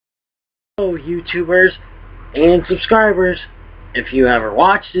Hello YouTubers and subscribers. If you ever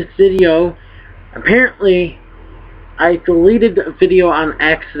watched this video, apparently I deleted a video on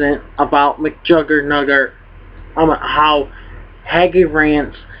accident about McJuggerNugget, how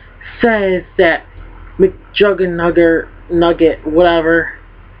hagyrants says that McJuggerNugget whatever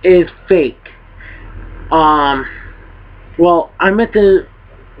is fake. Well, I meant to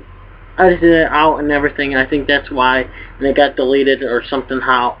edit it out and everything, and I think that's why, and it got deleted or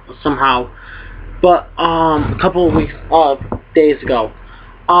somehow. But a couple of days ago.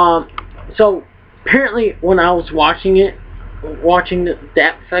 So apparently when I was watching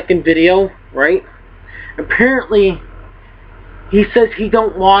that second video, right? Apparently he says he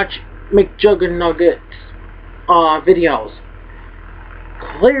don't watch McJuggerNuggets videos.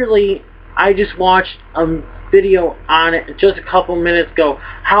 Clearly, I just watched a video on it just a couple minutes ago,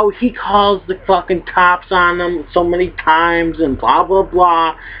 how he calls the fucking cops on them so many times and blah blah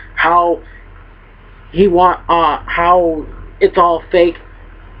blah, how it's all fake,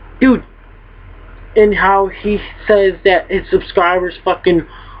 dude, and how he says that his subscribers fucking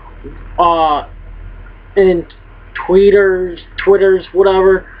and tweets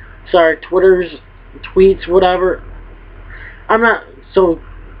whatever. I'm not so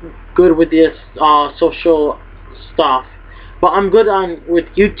good with this social stuff, but I'm good with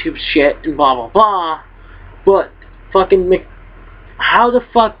YouTube shit and blah blah blah. But fucking how the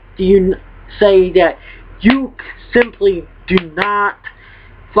fuck do you say that you simply do not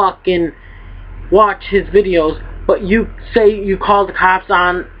fucking watch his videos, but you say you call the cops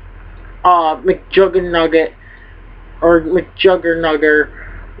on McJuggerNugget or McJuggerNugget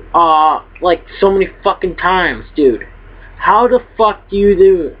like so many fucking times, dude? How the fuck do you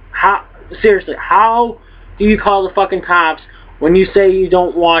do? Seriously, how do you call the fucking cops when you say you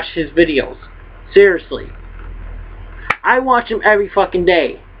don't watch his videos? Seriously. I watch him every fucking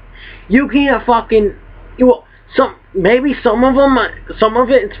day. You can't fucking... maybe some of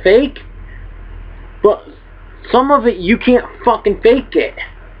it's fake, but some of it you can't fucking fake it.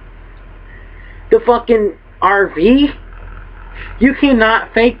 The fucking RV? You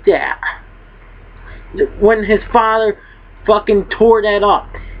cannot fake that. When his father fucking tore that up,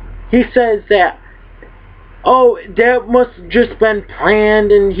 he says that, oh, that must have just been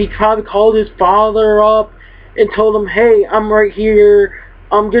planned, and he probably called his father up and told him, hey, I'm right here,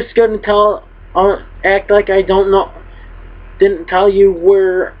 I'm just gonna act like I didn't tell you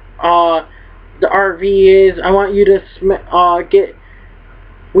where the RV is. I want you to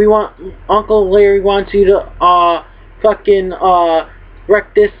Uncle Larry wants you to fucking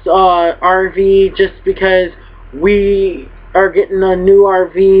wreck this RV just because we are getting a new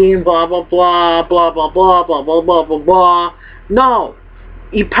RV and blah blah blah blah blah blah blah blah blah blah blah. No,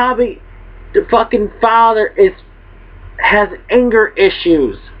 the fucking father has anger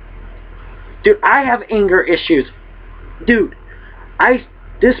issues. Dude, I have anger issues. Dude,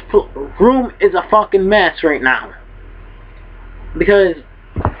 this room is a fucking mess right now. Because,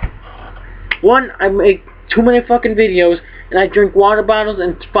 one, I make too many fucking videos, and I drink water bottles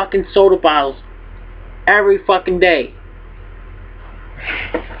and fucking soda bottles every fucking day.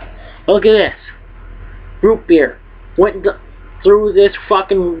 Look at this. Root beer. Went through this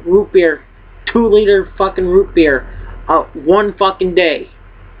fucking root beer, 2-liter fucking root beer, one fucking day.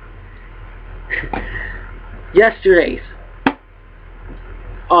 Yesterday's.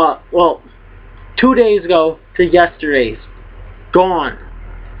 Well, 2 days ago to yesterday's. Gone.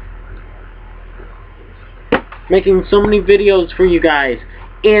 Making so many videos for you guys.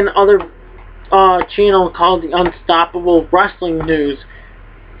 And other channel called the Unstoppable Wrestling News.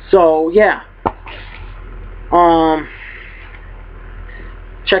 So yeah.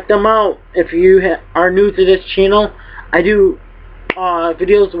 Check them out if you are new to this channel. I do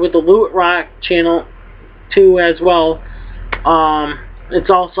videos with the Loot Rock channel too as well. It's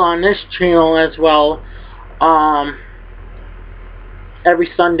also on this channel as well. Every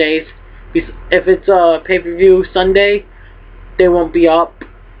Sundays. If it's a pay-per-view Sunday, they won't be up.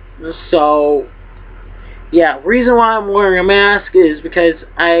 So yeah, reason why I'm wearing a mask is because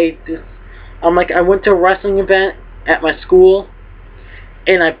I went to a wrestling event at my school,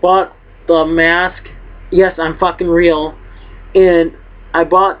 and I bought the mask. Yes, I'm fucking real. And I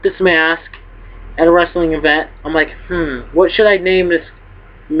bought this mask at a wrestling event. I'm like, what should I name this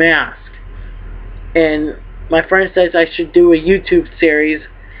mask? And my friend says I should do a YouTube series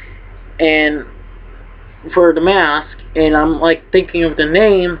and for the mask, and I'm like thinking of the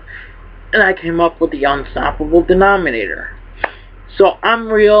name, and I came up with the Unstoppable Denominator. So I'm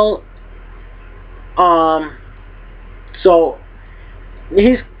real. So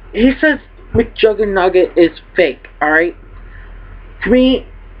he says McJuggerNugget is fake. All right. To me,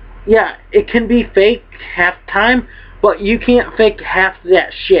 yeah, it can be fake half the time, but you can't fake half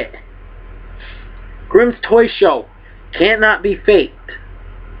that shit. Grimm's Toy Show cannot be faked.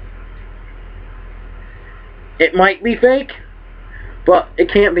 It might be fake, but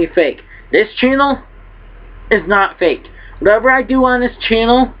it can't be fake. This channel is not fake. Whatever I do on this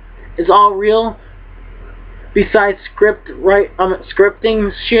channel is all real. Besides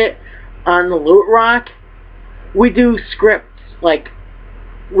scripting shit on the Loot Rock, we do scripts, like,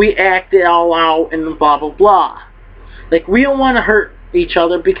 we act it all out and blah blah blah. Like, we don't want to hurt each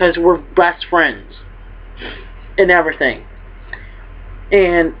other because we're best friends and everything.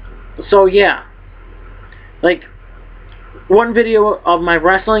 And so yeah, like, one video of my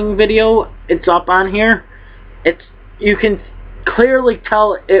wrestling video, it's up on here. You can clearly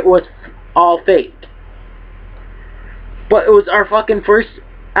tell it was all fake. But it was our fucking first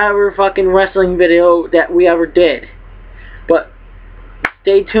ever fucking wrestling video that we ever did. But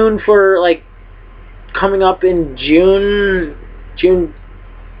stay tuned for, like, coming up in June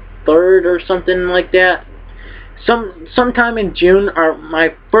 3rd or something like that. Sometime in June,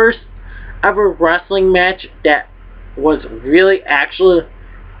 my first ever wrestling match that was really actually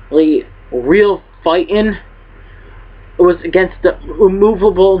real fighting. It was against the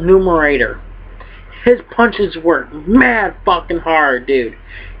immovable Numerator. His punches were mad fucking hard, dude.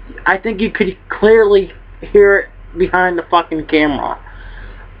 I think you could clearly hear it behind the fucking camera.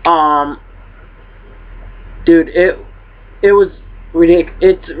 Dude, it was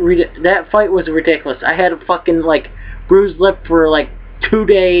ridiculous. That fight was ridiculous. I had a fucking, like, bruised lip for, like, 2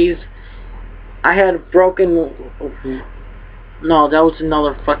 days. I had a broken... No, that was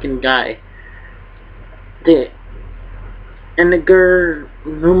another fucking guy. The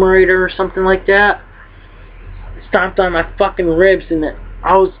Numerator or something like that. Stomped on my fucking ribs, and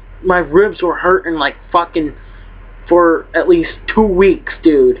my ribs were hurting like fucking for at least 2 weeks,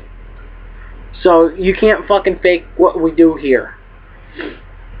 dude. So you can't fucking fake what we do here.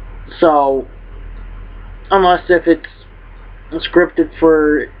 So unless if it's scripted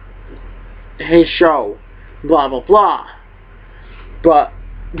for his show, blah blah blah. But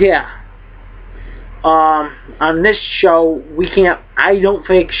yeah, on this show I don't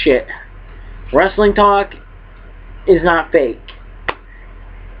fake shit. Wrestling talk is not fake.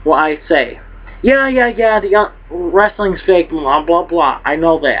 What I say, yeah, the wrestling's fake, blah blah blah. I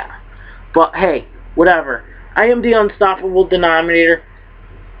know that, but hey, whatever. I am the unstoppable denominator.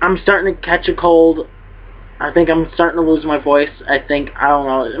 I'm starting to catch a cold. I think I'm starting to lose my voice. I don't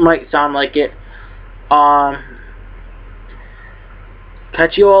know. It might sound like it.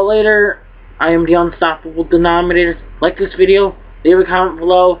 Catch you all later. I am the unstoppable denominator. Like this video, leave a comment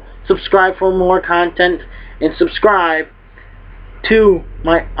below, subscribe for more content, and subscribe to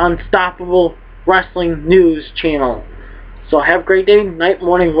my Unstoppable Wrestling News channel. So have a great day, night,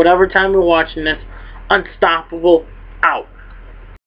 morning, whatever time you're watching this. Unstoppable out.